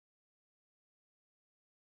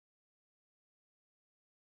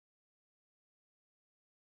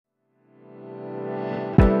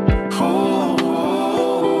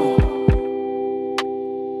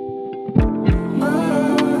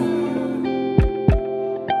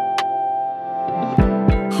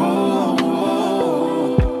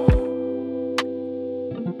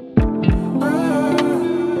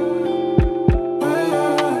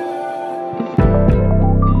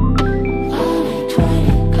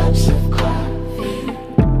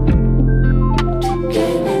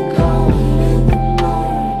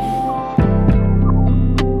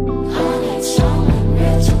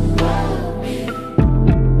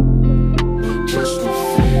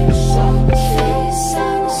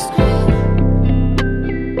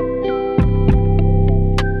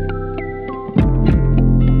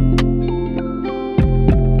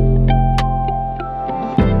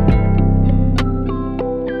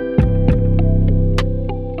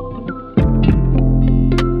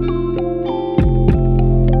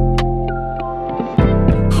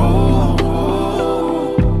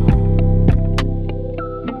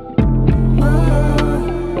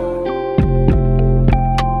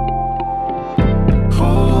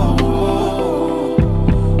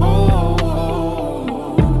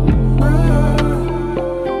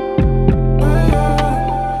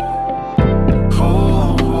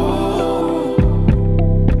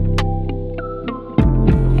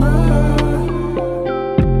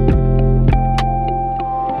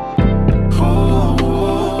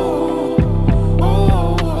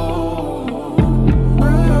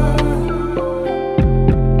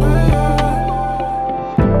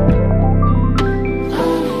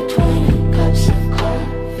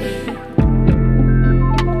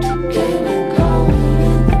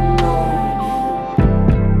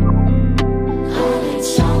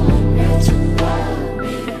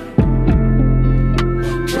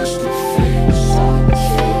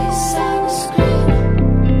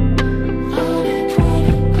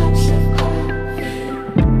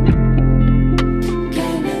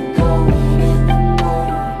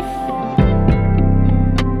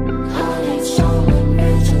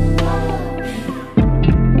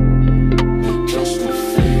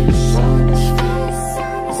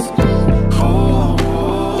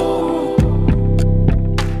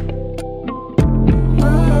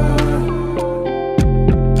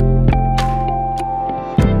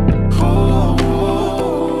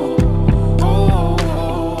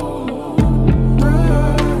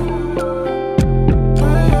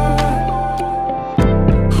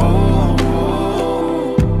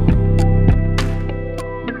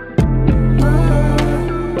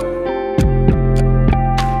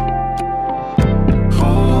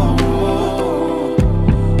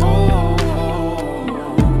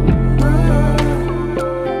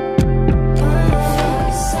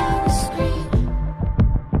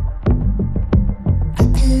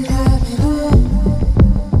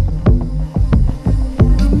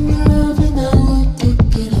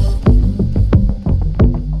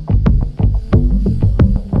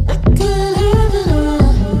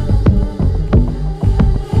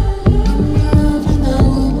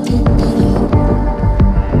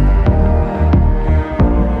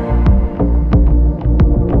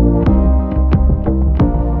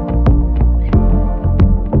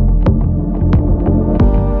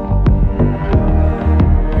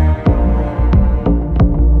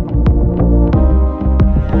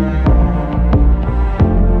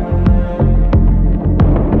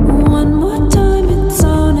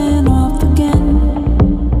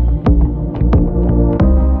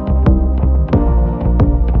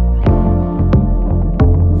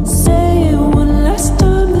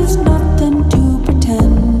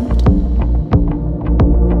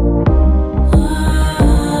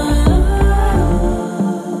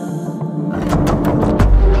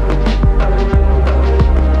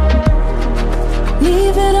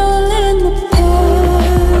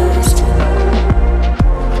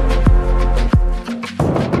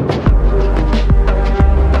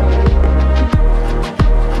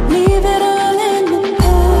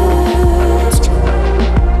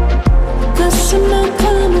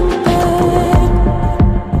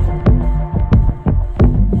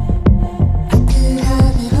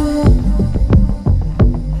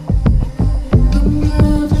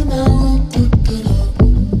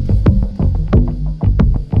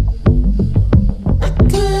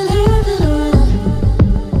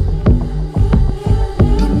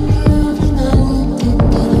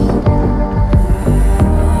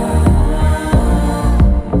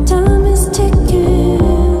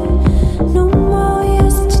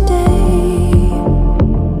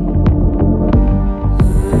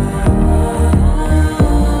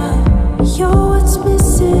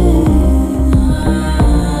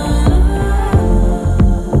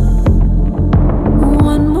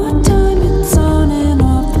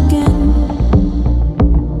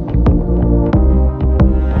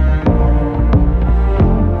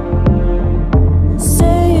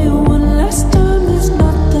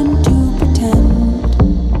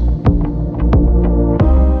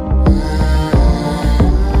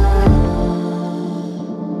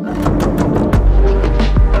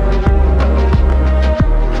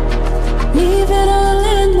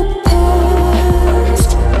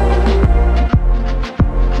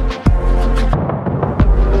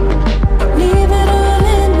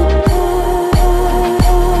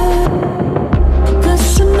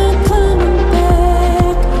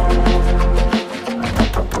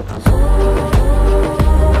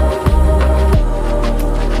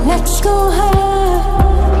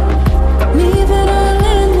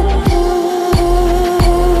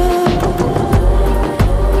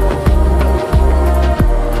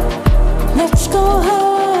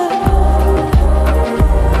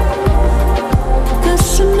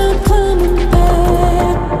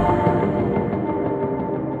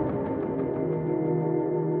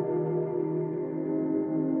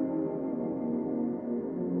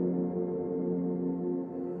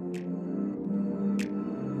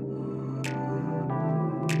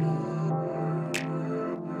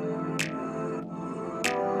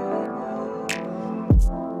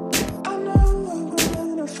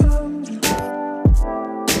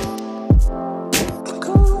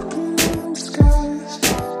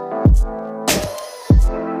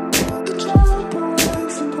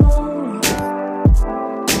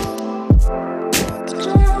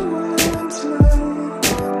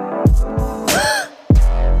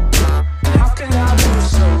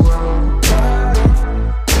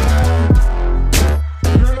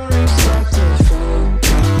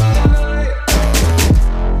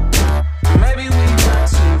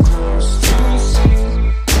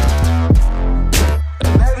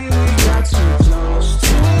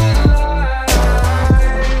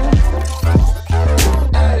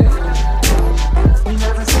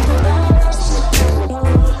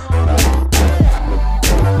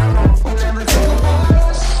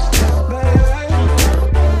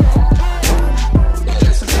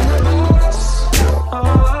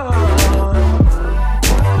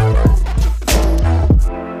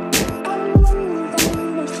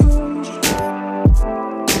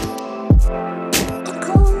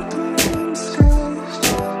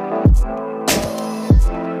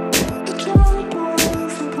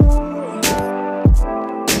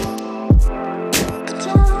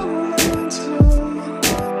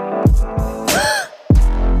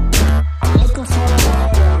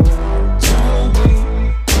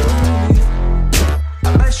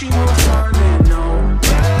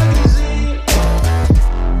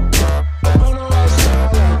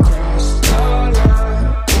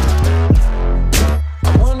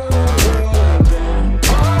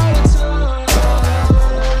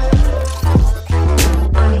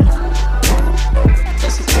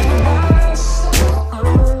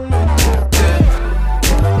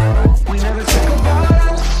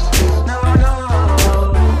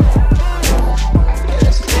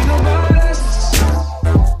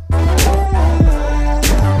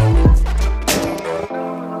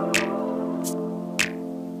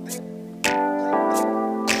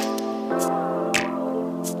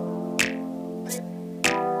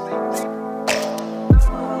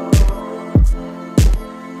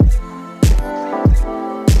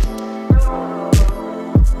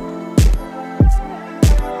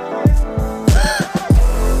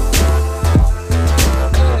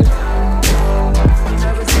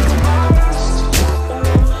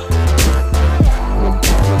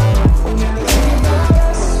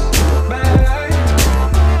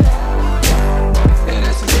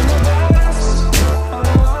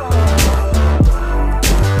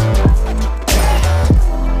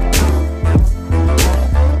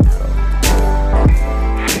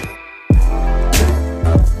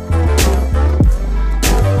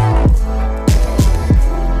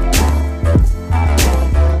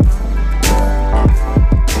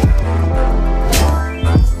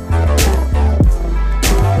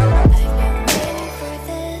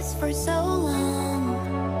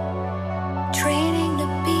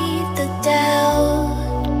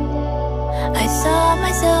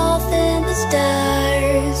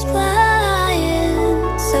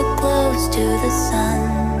to the sun,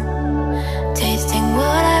 tasting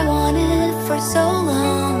what I wanted for so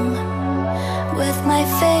long, with my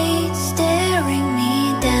fate staring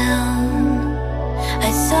me down.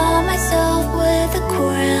 I saw myself with a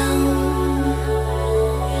crown.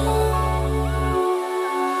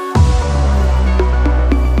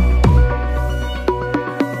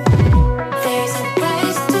 There's a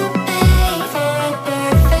price to pay for a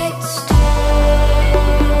perfect storm.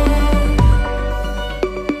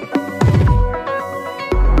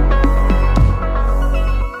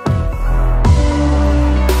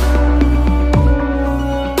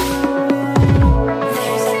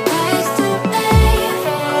 There's a price to pay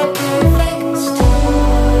for a perfect storm.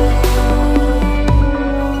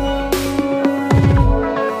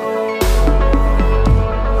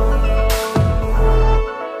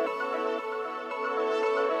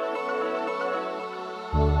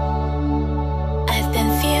 I've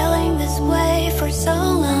been feeling this way for so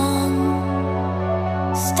long,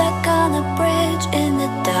 stuck on the bridge in the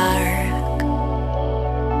dark,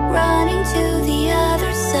 running to the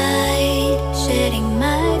other side, shedding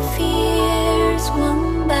my fears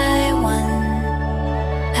one by one.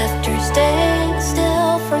 After staying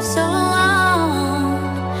still for so long,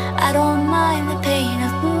 I don't mind the pain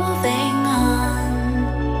of moving on.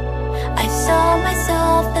 I saw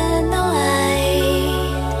myself in the light.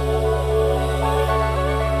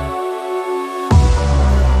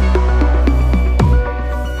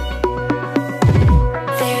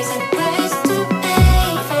 There's a price to pay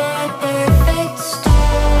for a perfect storm.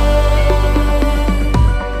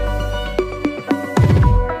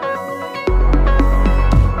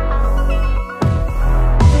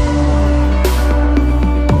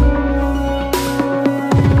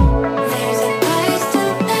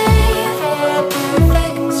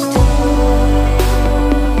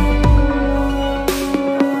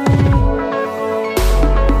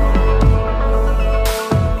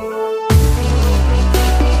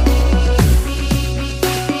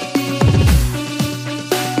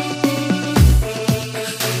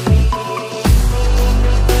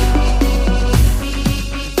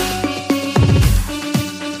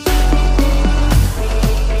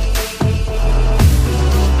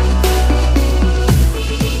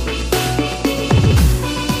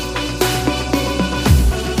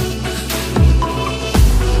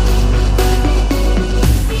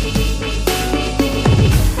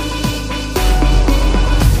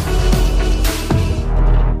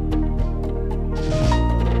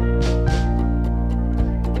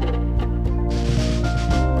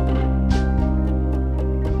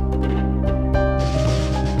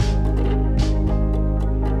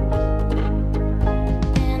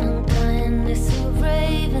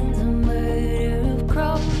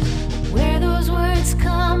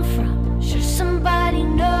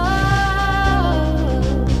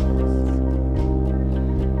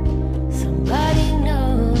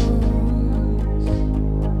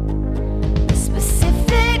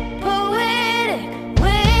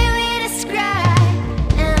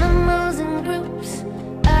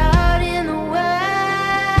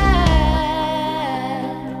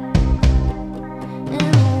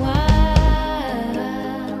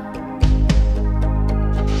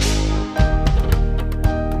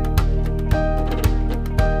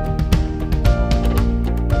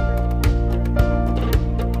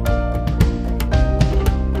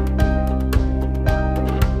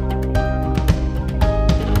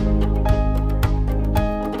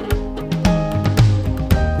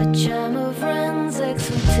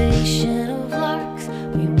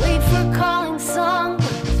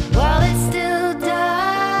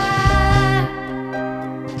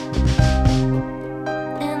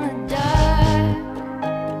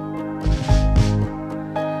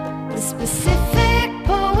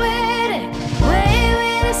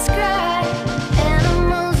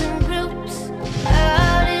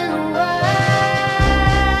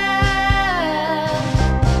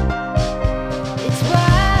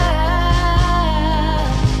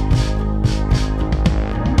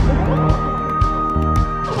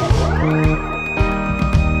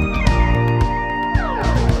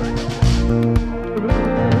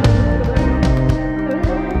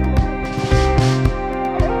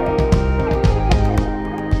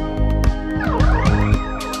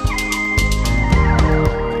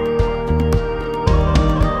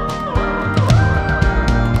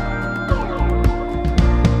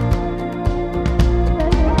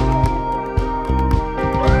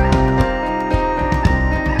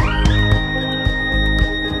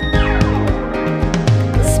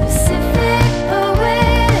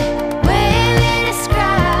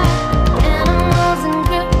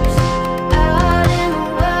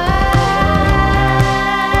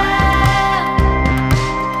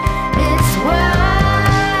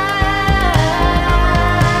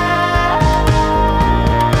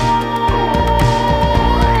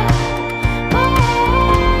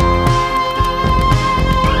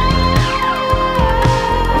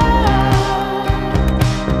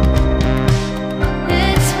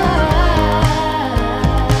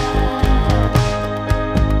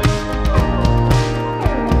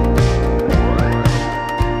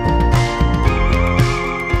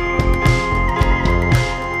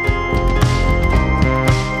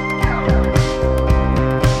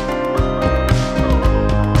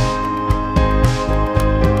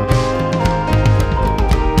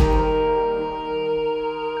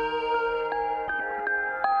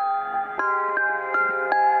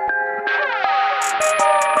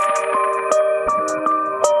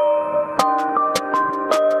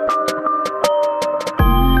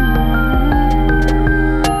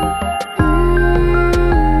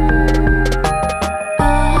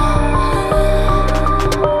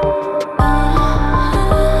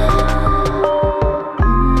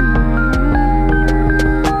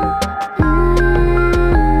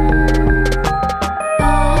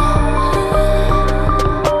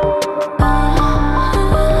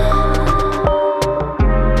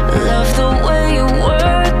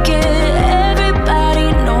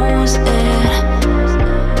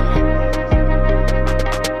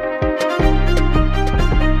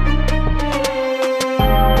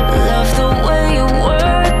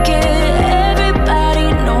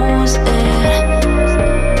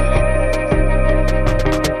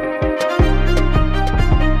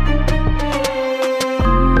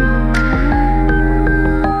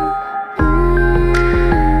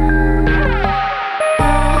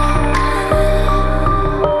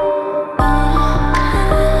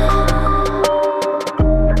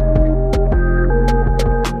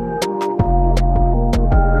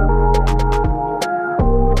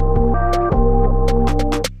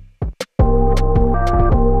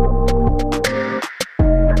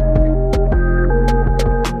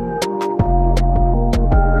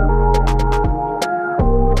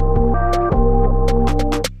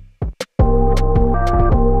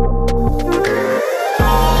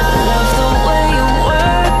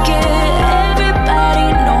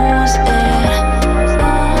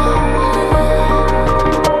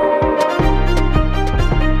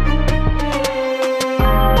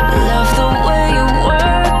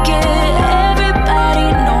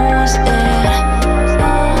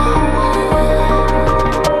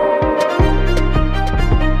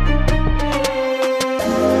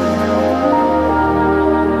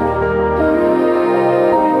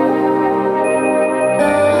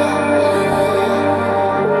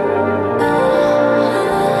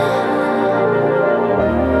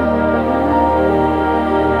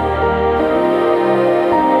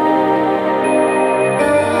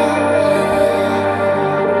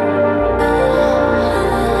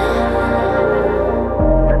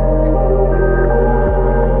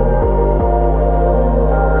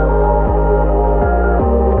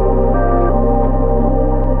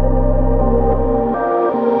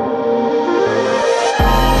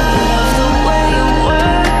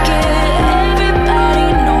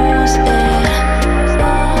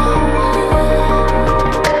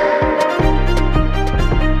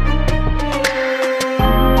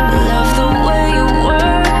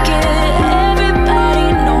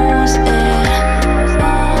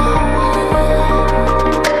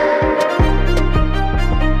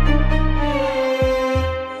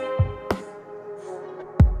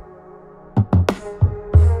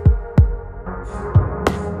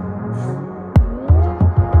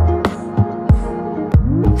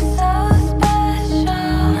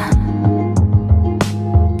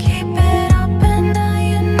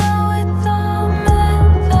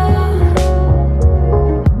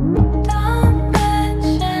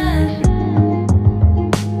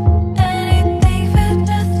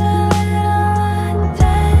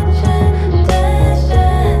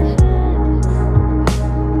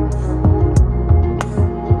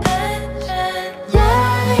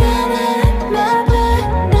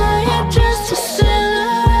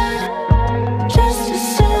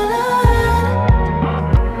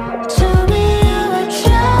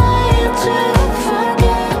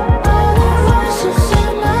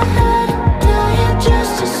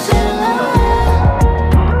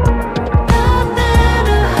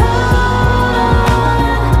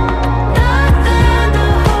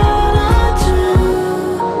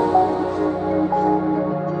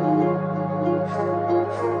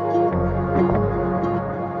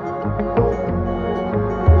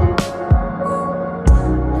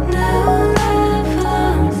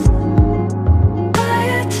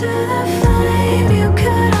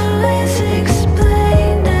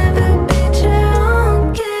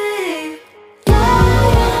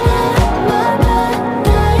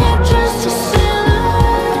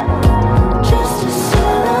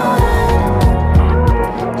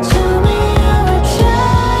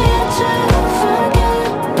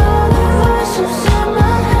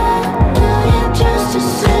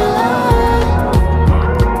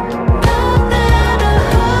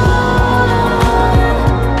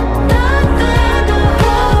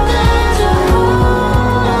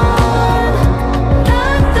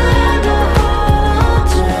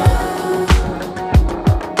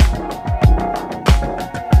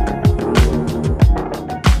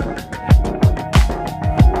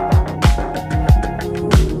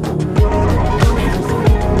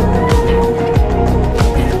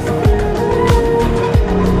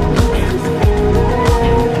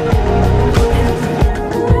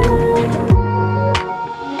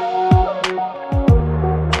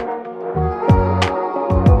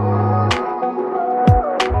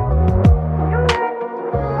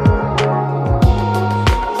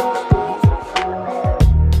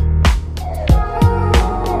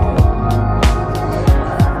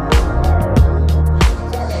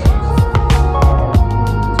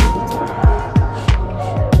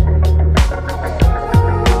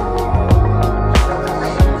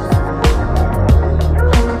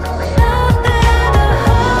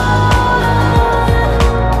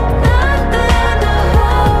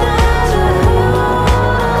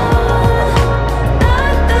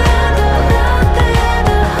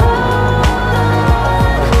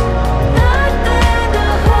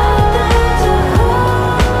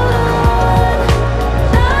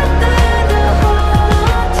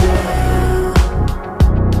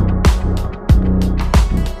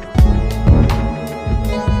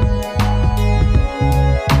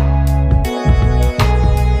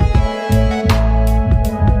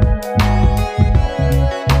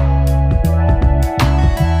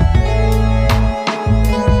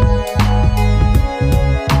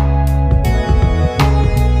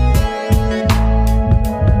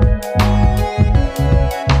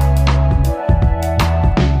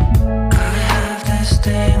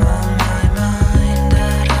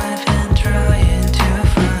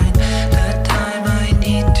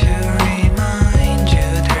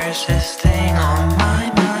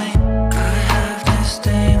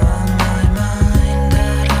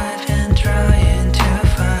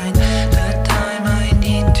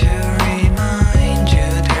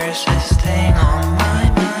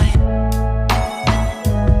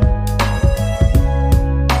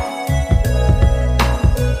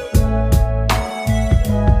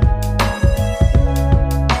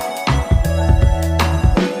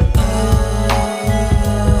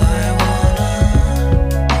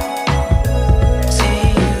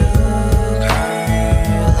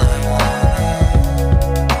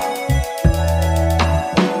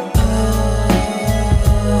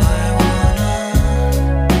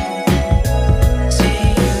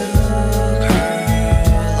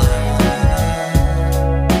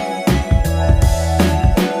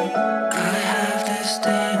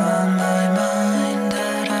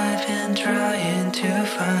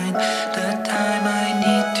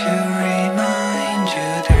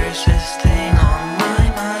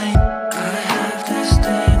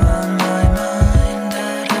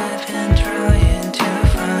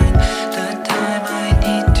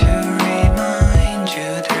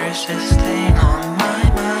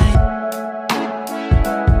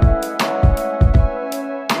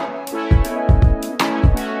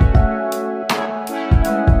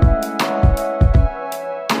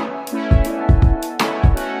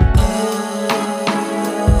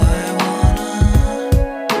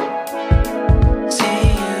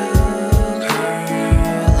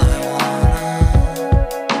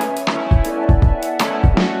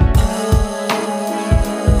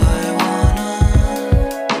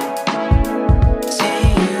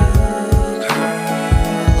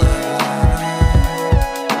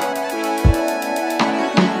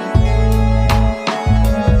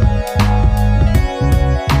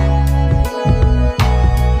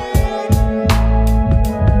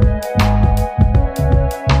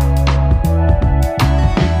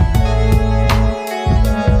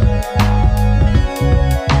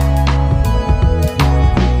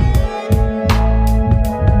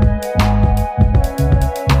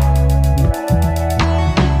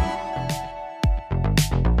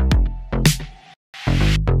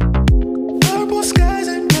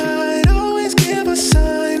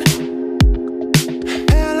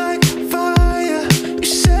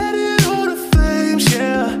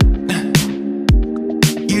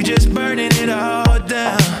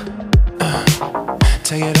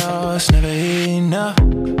 take it all, it's never enough.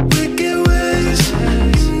 Wicked ways,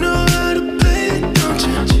 you know how to play it, don't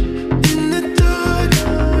you? In the dark,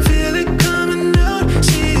 feel it coming out,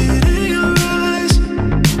 see it in your eyes.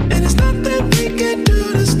 And it's nothing we can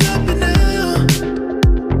do to stop it now.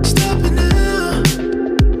 Stop it now.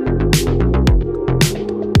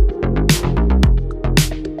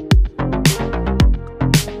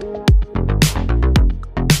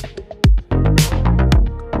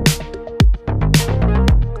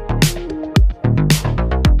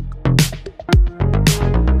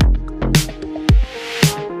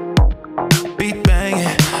 Beat banging,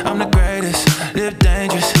 I'm the greatest. Live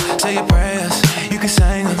dangerous, say your prayers. You can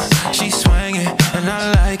sing them, she's swinging, and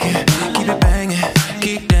I like it. Keep it banging,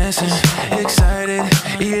 keep dancing. Excited,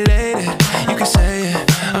 elated, you can say it.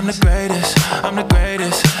 I'm the greatest, I'm the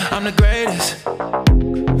greatest, I'm the greatest.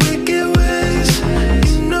 Wicked ways,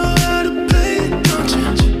 you know how to play it, don't you?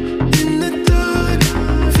 In the dark,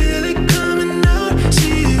 feel it coming out,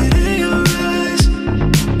 see it in your eyes.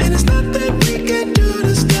 And it's nothing we can do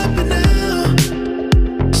to stop it now.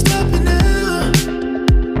 Stop it now.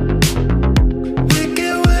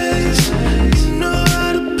 Wicked ways, you know how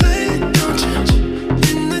to play it, don't you?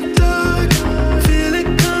 In the dark, feel it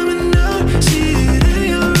coming out, see it in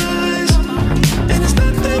your eyes. And it's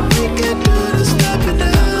nothing we can do to stop it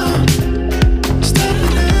now. Stop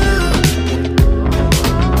it now.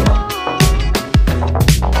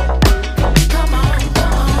 Come on,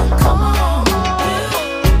 come on, come on.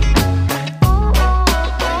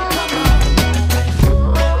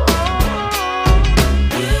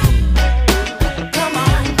 Come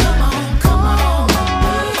on, come on, come on.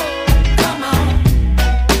 Come on.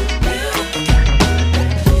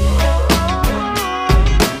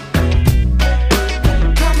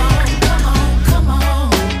 Come on, come on, come on.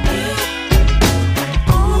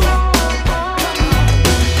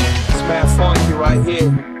 It's mad funky right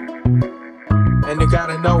here. And you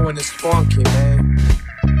gotta know when it's funky, man.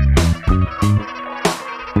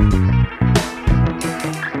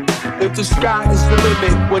 If the sky is the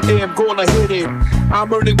limit, one day I'm gonna hit it.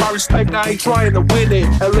 I'm earning my respect, I ain't trying to win it.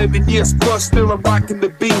 11 years plus, still I'm rocking the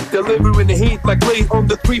beat. Delivering the heat like late on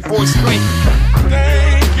the 3-4 street.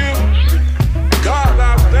 Thank you, God,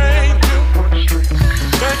 I thank you.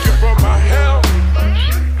 Thank you for my help.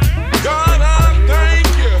 God, I thank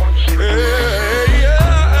you. Yeah, yeah.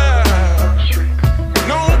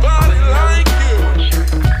 Nobody like you.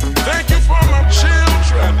 Thank you for my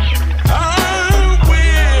children. I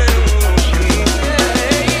will.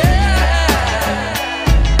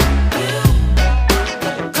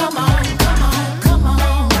 Come on, come on, come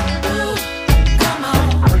on.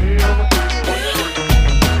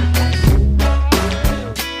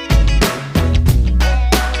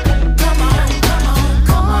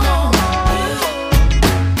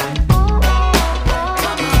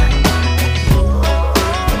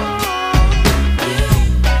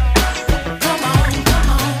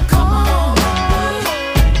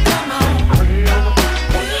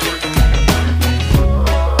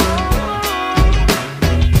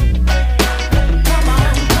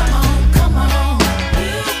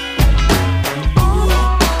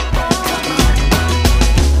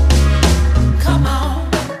 Come on.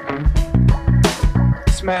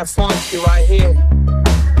 It's mad funky right here.